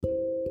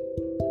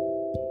Hey,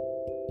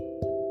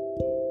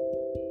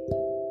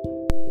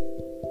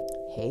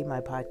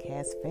 my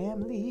podcast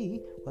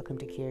family. Welcome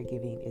to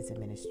Caregiving is a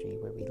Ministry,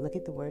 where we look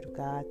at the Word of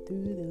God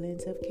through the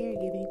lens of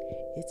caregiving.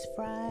 It's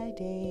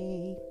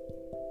Friday.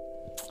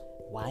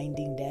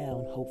 Winding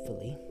down,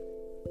 hopefully.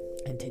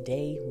 And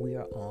today we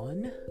are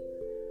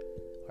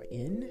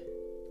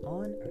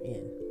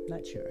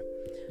not sure.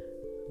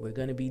 We're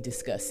going to be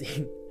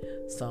discussing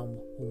Psalm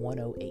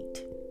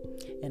 108.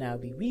 And I'll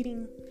be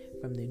reading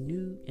from the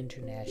New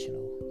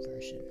International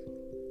Version.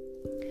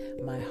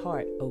 My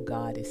heart, O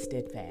God, is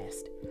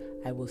steadfast.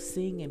 I will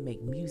sing and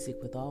make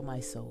music with all my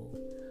soul.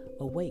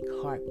 Awake,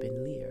 harp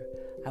and lyre.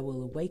 I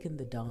will awaken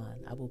the dawn.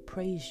 I will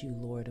praise you,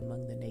 Lord,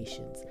 among the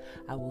nations.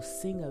 I will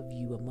sing of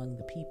you among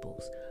the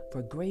peoples.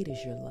 For great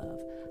is your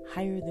love,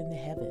 higher than the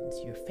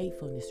heavens. Your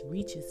faithfulness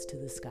reaches to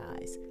the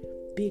skies.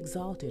 Be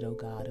exalted, O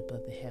God,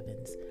 above the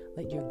heavens.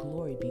 Let your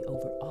glory be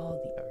over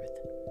all the earth.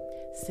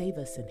 Save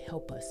us and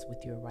help us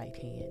with your right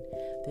hand,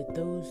 that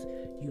those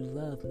you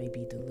love may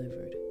be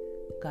delivered.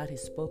 God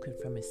has spoken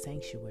from his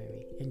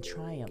sanctuary. In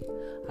triumph,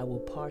 I will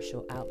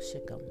parcel out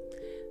Shechem,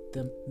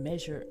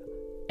 measure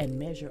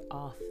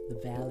off the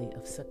valley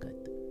of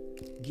Succoth.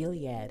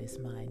 Gilead is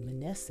mine,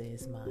 Manasseh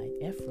is mine,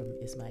 Ephraim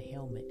is my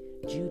helmet,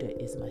 Judah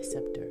is my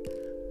scepter.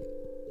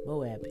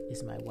 Moab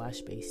is my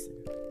wash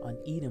basin. On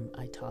Edom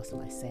I toss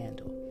my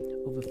sandal.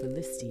 Over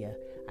Philistia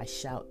I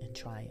shout in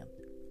triumph.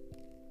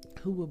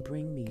 Who will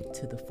bring me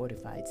to the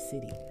fortified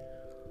city?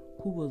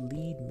 Who will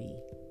lead me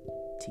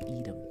to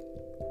Edom?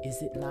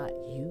 Is it not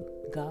you,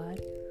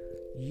 God?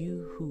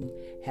 You who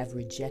have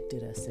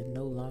rejected us and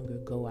no longer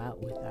go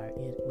out with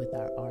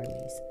our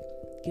armies.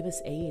 Give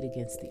us aid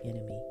against the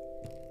enemy,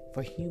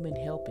 for human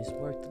help is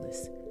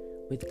worthless.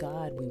 With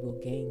God we will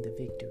gain the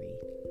victory,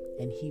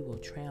 and he will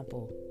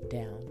trample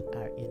down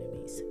our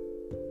enemies.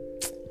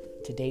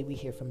 Today we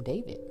hear from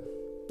David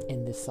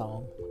in the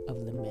Song of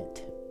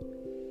Lament.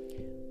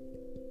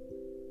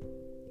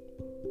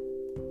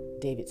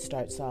 David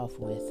starts off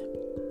with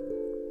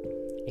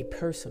a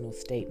personal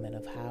statement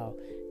of how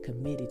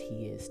committed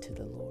he is to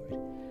the Lord,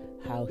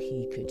 how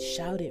he could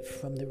shout it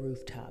from the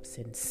rooftops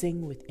and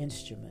sing with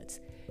instruments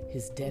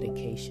his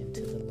dedication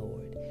to the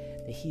Lord,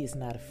 that he is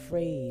not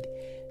afraid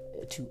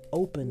to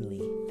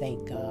openly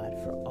thank God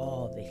for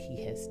all that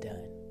he has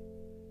done.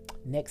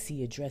 Next,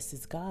 he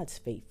addresses God's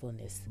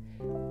faithfulness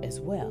as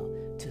well,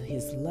 to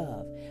his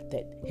love,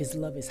 that his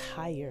love is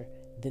higher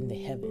than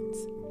the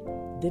heavens.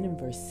 Then in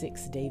verse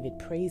 6, David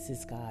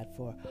praises God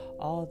for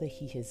all that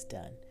he has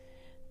done,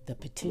 the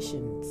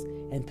petitions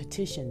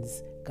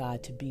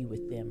God to be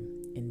with them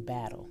in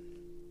battle.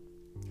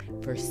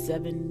 Verses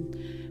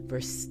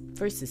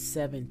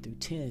 7 through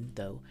 10,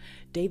 though,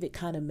 David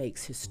kind of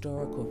makes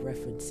historical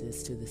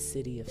references to the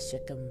city of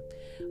Shechem,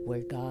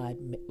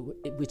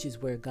 which is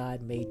where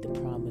God made the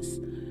promise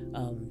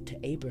to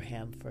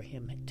Abraham for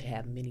him to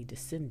have many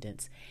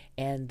descendants,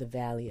 and the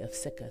valley of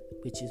Succoth,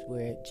 which is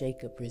where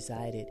Jacob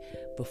resided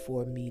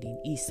before meeting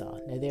Esau.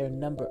 Now, there are a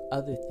number of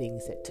other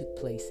things that took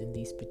place in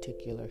these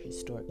particular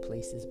historic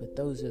places, but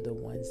those are the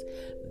ones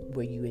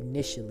where you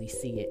initially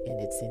see it, and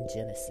it's in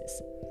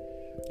Genesis.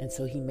 And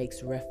so he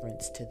makes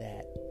reference to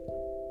that.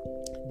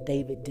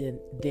 David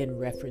then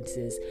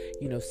references,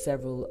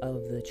 several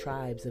of the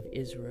tribes of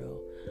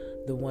Israel,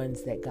 the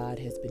ones that God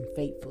has been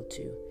faithful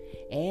to.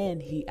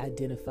 And he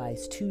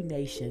identifies two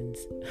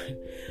nations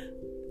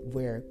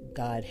where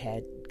God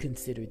had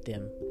considered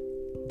them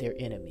their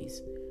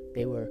enemies.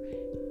 They were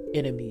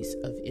enemies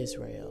of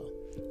Israel.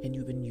 And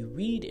when you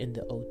read in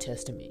the Old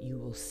Testament, you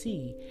will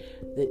see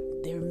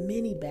that there are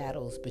many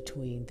battles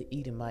between the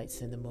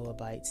Edomites and the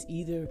Moabites.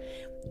 Either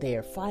they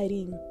are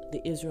fighting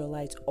the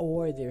Israelites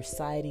or they're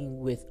siding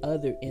with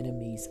other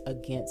enemies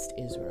against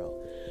Israel.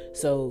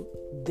 So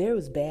there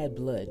was bad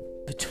blood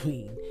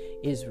between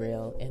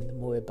Israel and the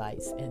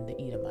Moabites and the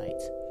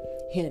Edomites.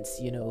 Hence,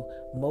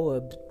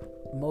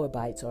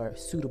 Moabites are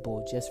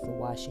suitable just for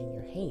washing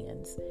your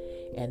hands,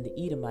 and the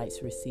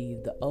Edomites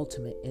receive the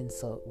ultimate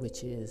insult,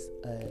 which is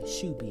a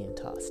shoe being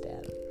tossed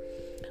at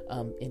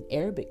them. In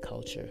Arabic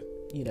culture,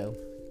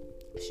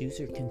 shoes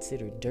are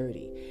considered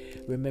dirty.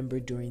 Remember,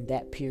 during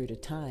that period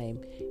of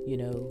time,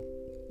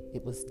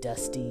 it was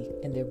dusty,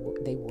 and they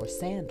wore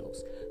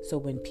sandals. So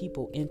when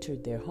people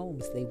entered their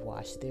homes, they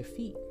washed their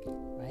feet,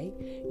 right?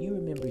 You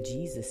remember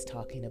Jesus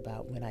talking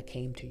about, when I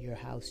came to your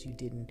house, you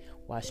didn't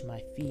wash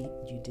my feet.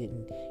 You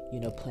didn't,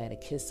 plant a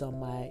kiss on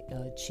my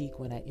cheek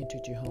when I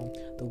entered your home.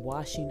 The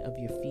washing of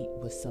your feet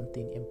was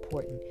something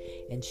important.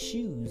 And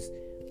shoes,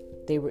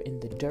 they were in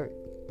the dirt.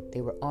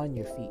 They were on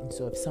your feet. And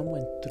so if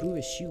someone threw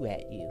a shoe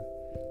at you,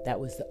 that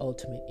was the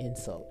ultimate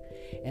insult.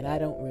 And I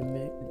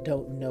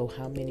don't know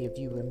how many of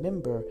you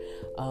remember,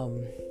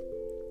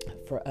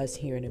 for us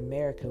here in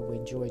America,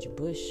 when George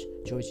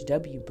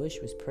W. Bush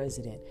was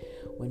president,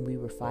 when we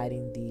were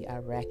fighting the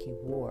Iraqi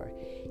war,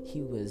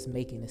 he was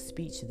making a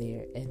speech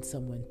there and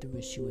someone threw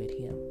a shoe at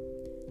him.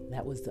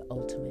 That was the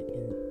ultimate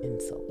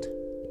insult.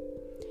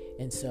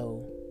 And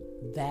so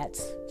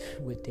that's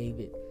what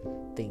David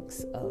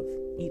thinks of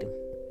Edom,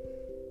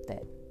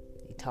 that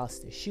they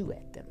tossed their shoe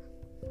at them.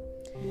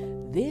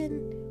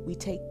 Then we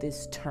take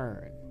this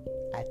turn,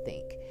 I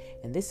think,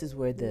 and this is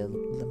where the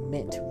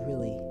lament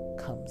really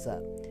comes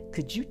up.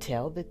 Could you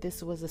tell that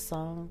this was a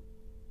psalm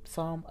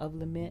of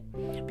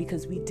lament?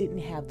 Because we didn't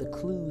have the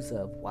clues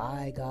of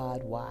why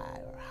God, why,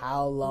 or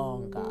how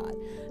long God.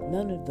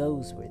 None of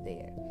those were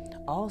there.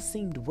 All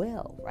seemed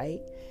well,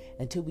 right?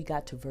 Until we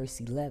got to verse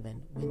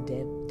 11,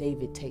 when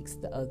David takes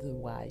the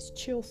otherwise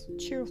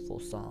cheerful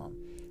psalm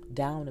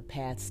down a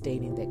path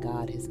stating that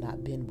God has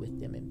not been with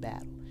them in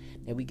battle.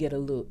 Now, we get a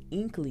little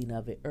inkling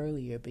of it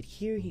earlier, but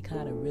here he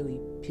kind of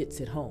really hits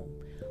it home.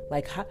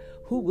 Like,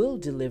 who will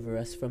deliver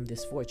us from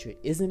this fortress?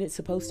 Isn't it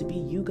supposed to be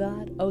you,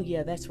 God? Oh,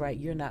 yeah, that's right.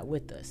 You're not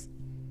with us.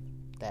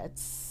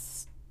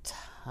 That's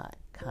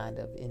kind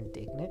of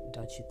indignant,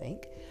 don't you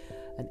think?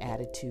 An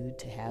attitude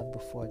to have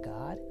before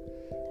God.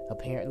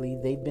 Apparently,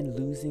 they've been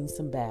losing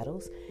some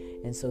battles,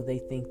 and so they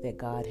think that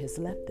God has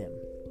left them.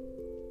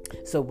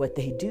 So what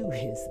they do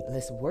is,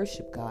 let's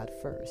worship God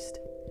first,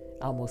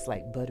 almost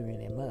like buttering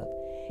him up,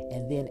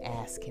 and then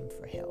ask him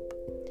for help.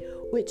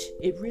 Which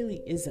it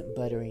really isn't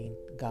buttering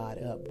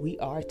God up. We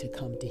are to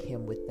come to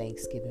him with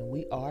thanksgiving.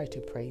 We are to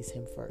praise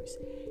him first,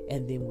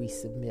 and then we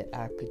submit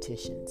our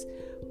petitions.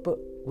 But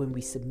when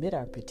we submit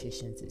our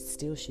petitions, it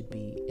still should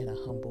be in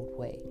a humbled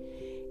way.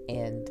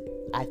 And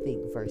I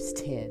think verse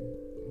 10,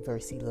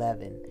 verse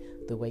 11,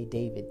 the way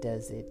David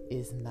does it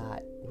is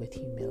not with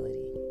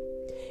humility.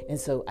 And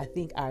so I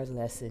think our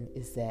lesson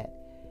is that,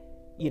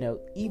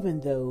 even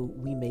though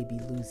we may be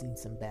losing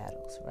some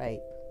battles, right?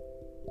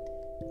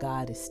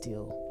 God is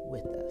still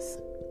with us.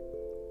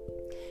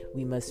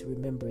 We must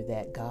remember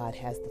that God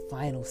has the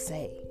final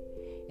say.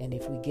 And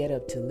if we get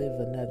up to live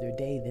another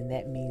day, then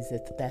that means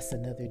that that's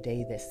another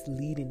day that's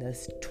leading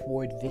us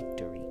toward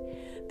victory,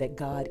 that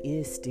God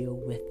is still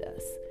with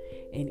us.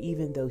 And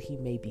even though he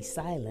may be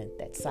silent,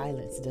 that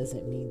silence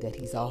doesn't mean that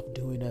he's off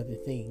doing other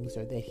things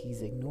or that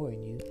he's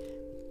ignoring you.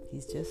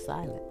 He's just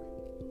silent.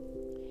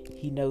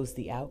 He knows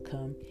the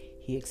outcome.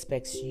 He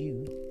expects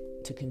you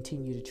to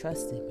continue to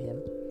trust in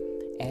him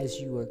as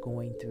you are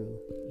going through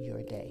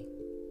your day.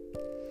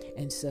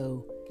 And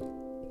so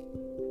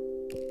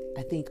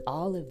I think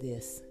all of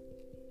this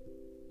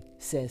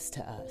says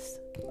to us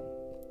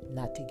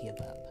not to give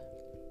up.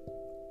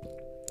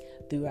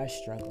 Through our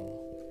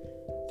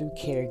struggle, through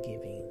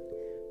caregiving,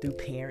 through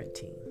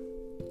parenting,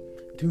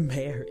 through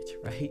marriage,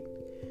 right?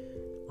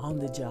 On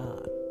the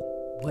job,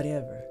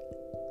 whatever.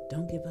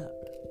 Don't give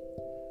up.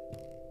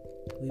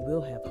 We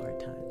will have hard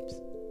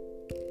times.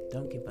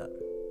 Don't give up.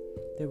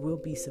 There will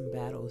be some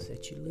battles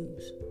that you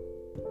lose.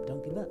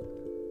 Don't give up.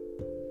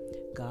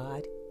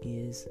 God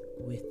is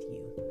with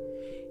you.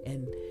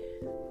 And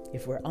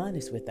if we're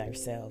honest with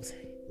ourselves,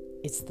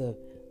 it's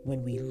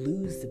when we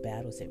lose the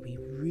battles that we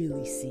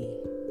really see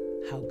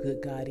how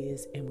good God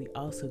is, and we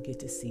also get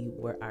to see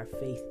where our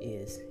faith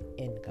is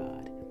in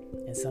God.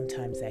 And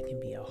sometimes that can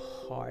be a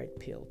hard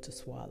pill to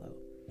swallow.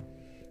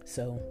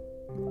 So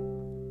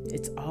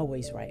it's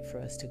always right for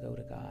us to go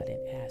to God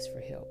and ask for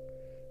help.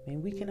 I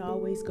mean, we can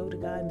always go to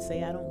God and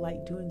say, I don't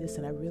like doing this,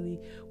 and I really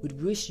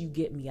would wish you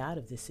get me out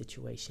of this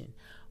situation.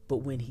 But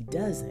when he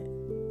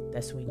doesn't,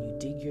 that's when you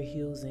dig your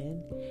heels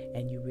in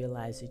and you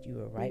realize that you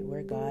are right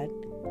where God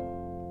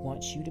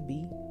wants you to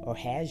be or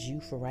has you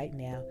for right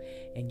now,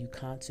 and you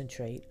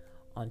concentrate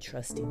on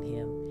trusting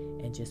him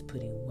and just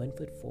putting one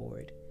foot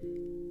forward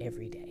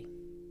every day.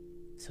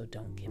 So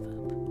don't give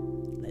up.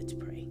 Let's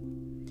pray.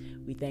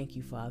 We thank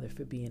you, Father,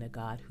 for being a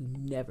God who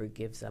never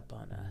gives up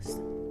on us,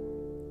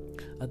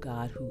 a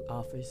God who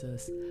offers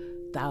us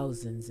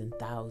thousands and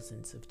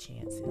thousands of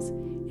chances,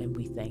 and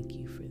we thank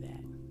you for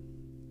that.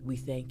 We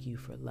thank you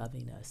for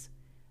loving us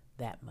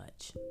that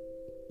much.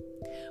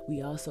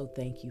 We also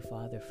thank you,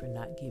 Father, for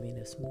not giving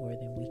us more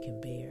than we can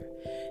bear.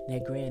 Now,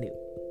 granted,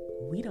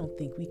 we don't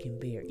think we can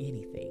bear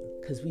anything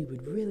because we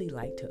would really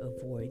like to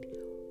avoid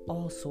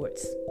all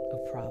sorts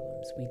of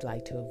problems. We'd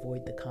like to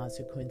avoid the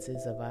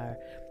consequences of our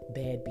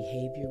bad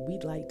behavior.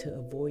 We'd like to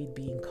avoid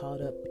being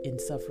caught up in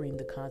suffering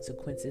the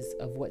consequences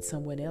of what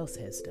someone else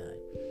has done.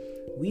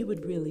 We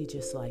would really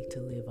just like to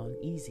live on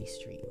easy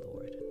street,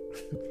 Lord.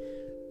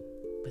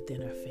 But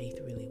then our faith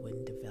really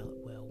wouldn't develop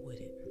well, would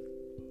it?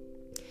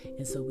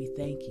 And so we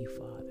thank you,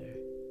 Father,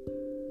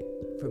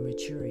 for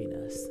maturing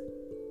us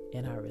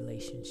in our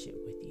relationship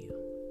with you.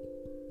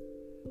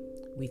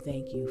 We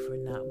thank you for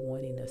not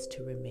wanting us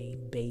to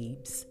remain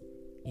babes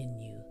in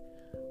you,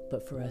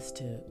 but for us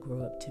to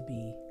grow up to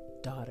be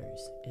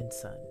daughters and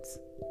sons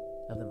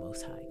of the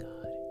Most High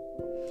God.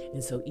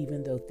 And so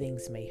even though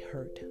things may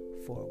hurt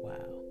for a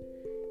while,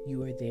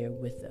 you are there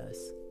with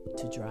us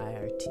to dry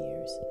our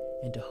tears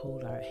and to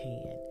hold our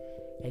hand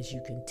as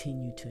you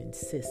continue to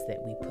insist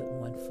that we put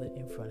one foot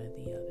in front of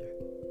the other.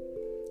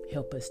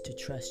 Help us to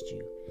trust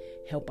you.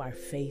 Help our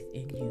faith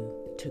in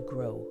you to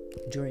grow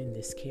during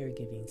this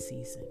caregiving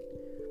season.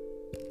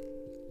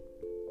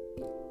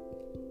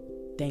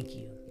 Thank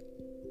you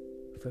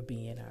for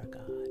being our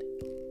God.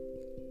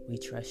 We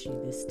trust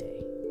you this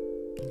day.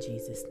 In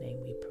Jesus'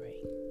 name we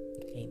pray.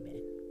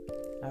 Amen.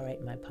 All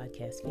right, my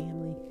podcast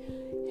family,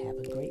 have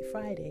a great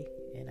Friday,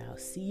 and I'll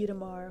see you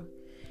tomorrow.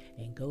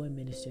 and go and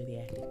minister the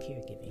act of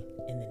caregiving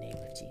in the name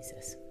of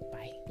Jesus.